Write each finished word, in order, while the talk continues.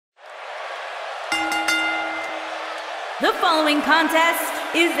The following contest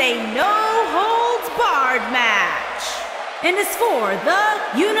is a no-holds-barred match and is for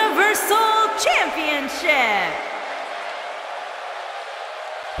the Universal Championship.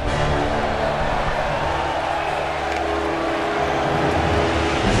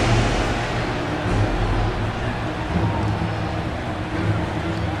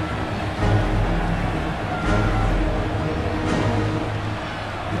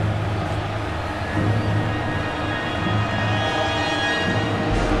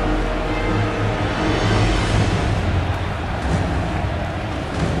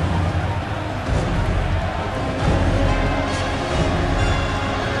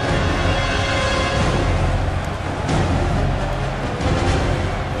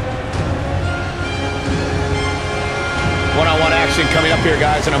 One-on-one action coming up here,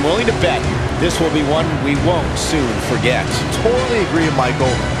 guys, and I'm willing to bet this will be one we won't soon forget. Totally agree,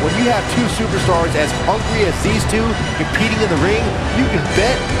 Michael. When you have two superstars as hungry as these two competing in the ring, you can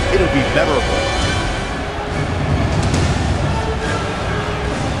bet it'll be memorable.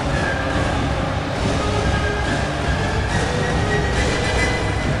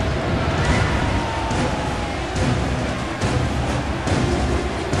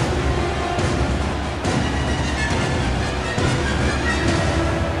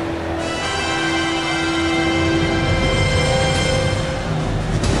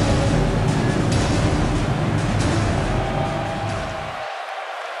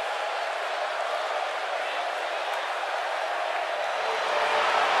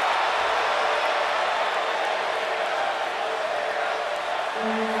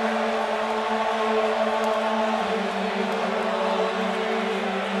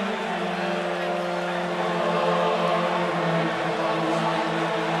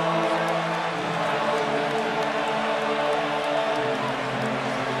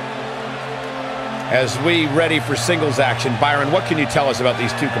 As we ready for singles action, Byron, what can you tell us about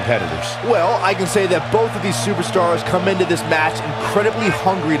these two competitors? Well, I can say that both of these superstars come into this match incredibly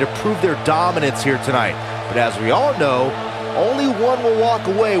hungry to prove their dominance here tonight. But as we all know, only one will walk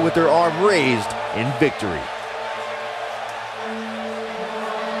away with their arm raised in victory.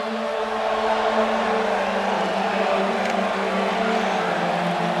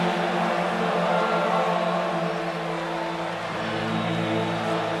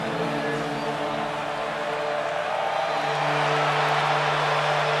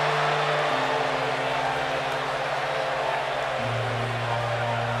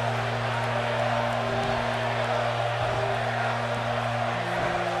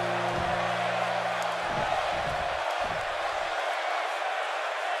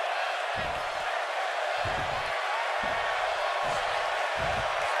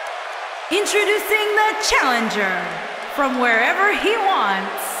 Introducing the challenger from wherever he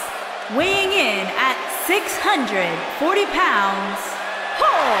wants, weighing in at 640 pounds,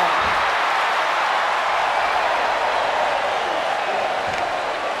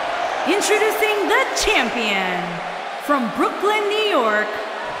 Introducing the champion from Brooklyn, New York,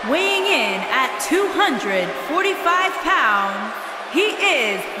 weighing in at 245 pounds, he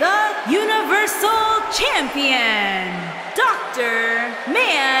is the Universal Champion, Dr.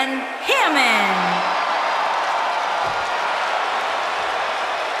 Man Hammond.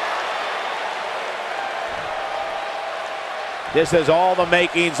 This has all the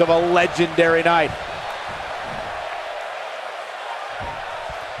makings of a legendary night.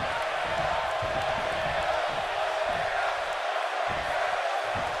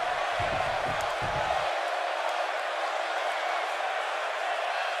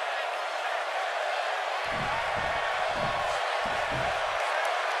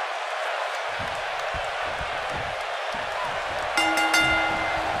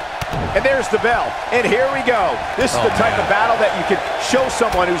 And there's the bell, and here we go. This is the type of battle that you can show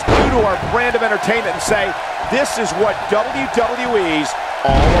someone who's new to our brand of entertainment and say, this is what WWE's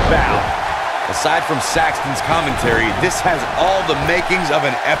all about. Aside from Saxton's commentary, this has all the makings of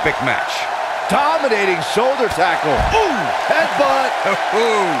an epic match. Dominating shoulder tackle. Ooh, headbutt.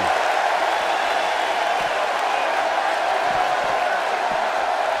 Ooh.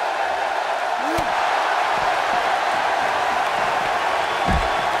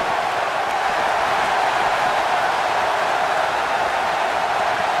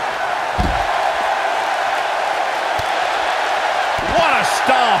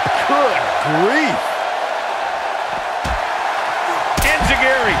 Stomp. Good grief.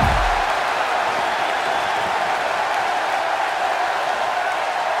 Enziguri.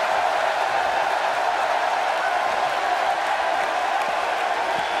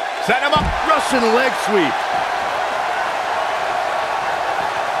 Set him up. Russian leg sweep.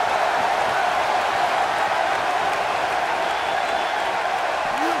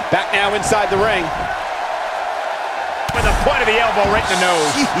 Back now inside the ring. With the point of the elbow right in the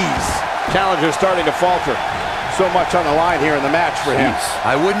nose. Jeez. Challenger's starting to falter. So much on the line here in the match for him.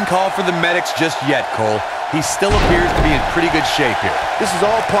 I wouldn't call for the medics just yet, Cole. He still appears to be in pretty good shape here. This is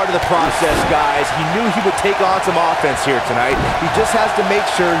all part of the process, guys. He knew he would take on some offense here tonight. He just has to make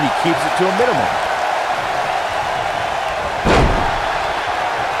sure he keeps it to a minimum.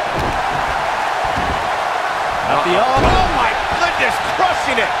 Oh my goodness,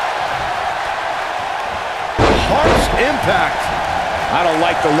 crushing it. Harsh impact. I don't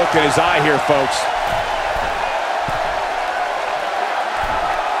like the look in his eye here, folks.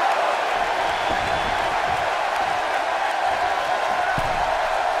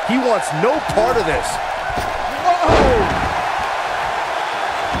 He wants no part of this. Whoa!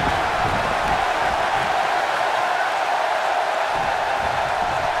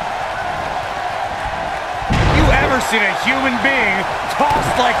 You ever seen a human being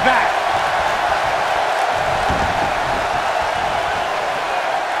tossed like that?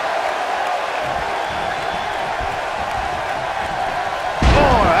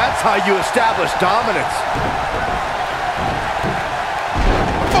 Oh, that's how you establish dominance.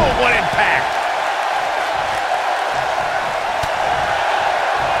 Oh, what impact!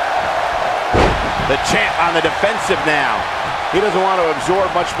 The champ on the defensive now. He doesn't want to absorb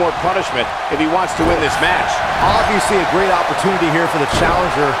much more punishment if he wants to win this match. Obviously a great opportunity here for the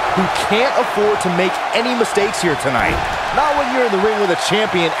challenger, who can't afford to make any mistakes here tonight. Not when you're in the ring with a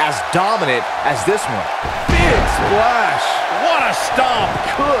champion as dominant as this one. Big splash. What a stomp!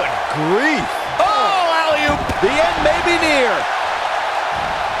 Good grief. Oh, alley-oop! The end may be near.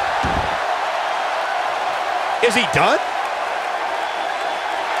 Is he done?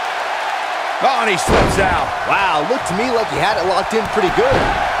 Oh, and he slips out. Wow, looked to me like he had it locked in pretty good.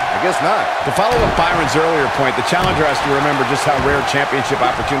 I guess not. To follow up Byron's earlier point, the challenger has to remember just how rare championship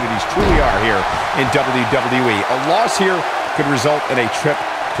opportunities truly are here in WWE. A loss here could result in a trip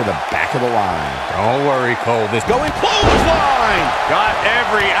to the back of the line. Don't worry, Cole. This Going clothesline! got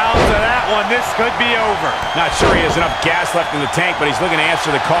every ounce of that one. This could be over. Not sure he has enough gas left in the tank, but he's looking to answer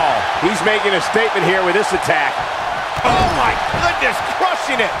the call. He's making a statement here with this attack. Oh my goodness,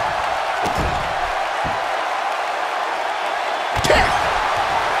 crushing it! Kick!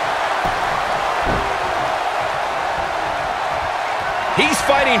 He's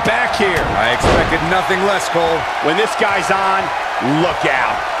fighting back here. I expected nothing less, Cole. When this guy's on, look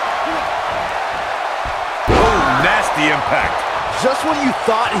out. Oh, nasty impact. Just when you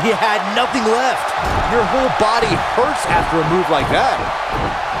thought he had nothing left. Your whole body hurts after a move like that.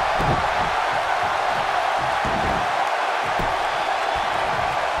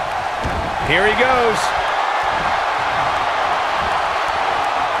 Here he goes.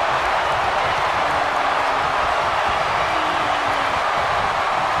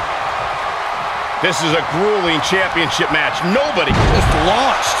 This is a grueling championship match. Nobody just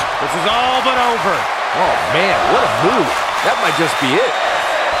launched. This is all but over. Oh, man, what a move. That might just be it.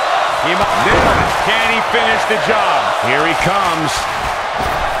 He might nail it. Can he finish the job? Here he comes.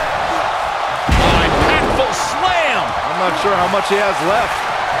 Impactful slam. I'm not sure how much he has left.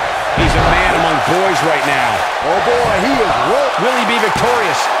 He's a man among boys right now. Oh, boy, he is rolled. Will he be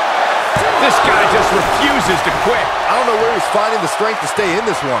victorious? This guy just refuses to quit. I don't know where he's finding the strength to stay in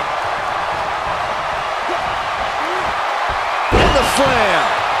this one. And the slam.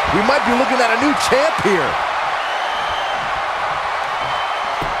 We might be looking at a new champ here.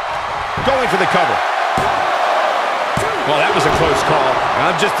 Going for the cover. Well, that was a close call.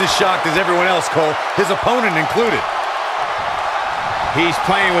 I'm just as shocked as everyone else, Cole, his opponent included. He's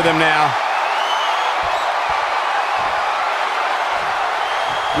playing with him now.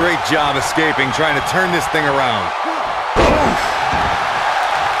 Great job escaping, trying to turn this thing around.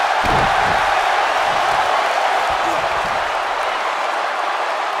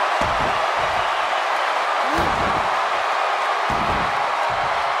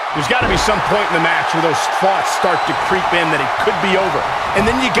 There's got to be some point in the match where those thoughts start to creep in that it could be over. And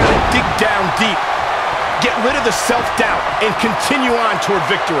then you got to dig down deep. Get rid of the self-doubt and continue on toward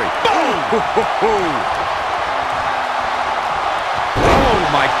victory. Boom! Oh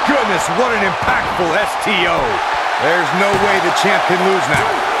my goodness, what an impactful STO. There's no way the champ can lose now.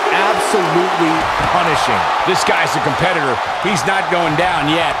 Absolutely punishing. This guy's a competitor. He's not going down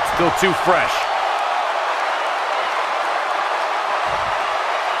yet. Still too fresh.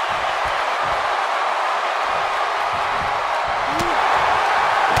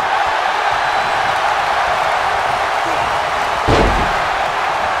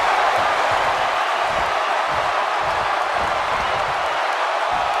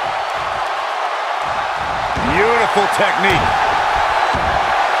 Beautiful technique.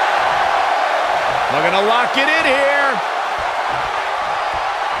 Looking to lock it in here.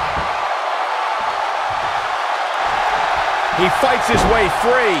 He fights his way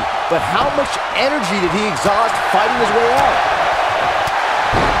free. But how much energy did he exhaust fighting his way out?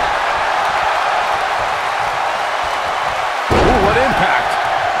 Ooh, what impact.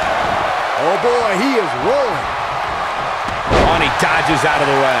 Oh boy, he is rolling. Oh, and he dodges out of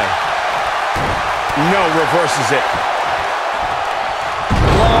the way. No, reverses it.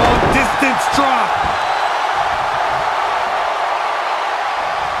 Long distance drop.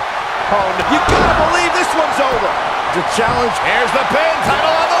 Oh, no. You gotta believe this one's over. The challenge. Here's the pin, title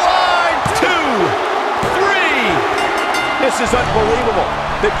on the line. 2, 3. This is unbelievable.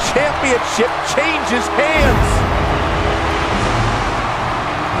 The championship changes hands.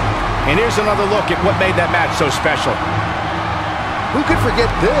 And here's another look at what made that match so special. Who could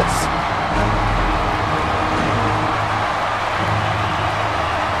forget this?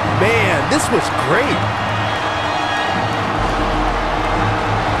 Man, this was great.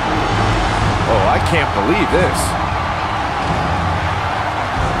 Oh, I can't believe this.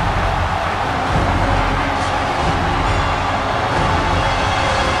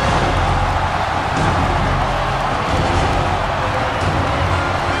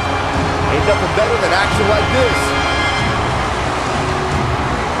 Ain't nothing better than action like this.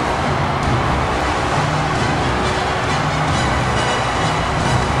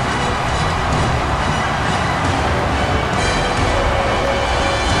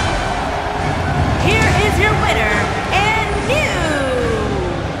 Here is your winner and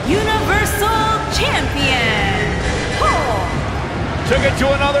new Universal Champion, Paul. Took it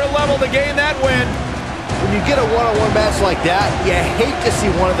to another level to gain that win. When you get a one-on-one match like that, you hate to see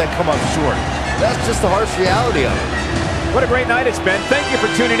one of them come up short. That's just the harsh reality of it. What a great night it's been. Thank you for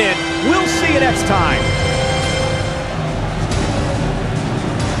tuning in. We'll see you next time.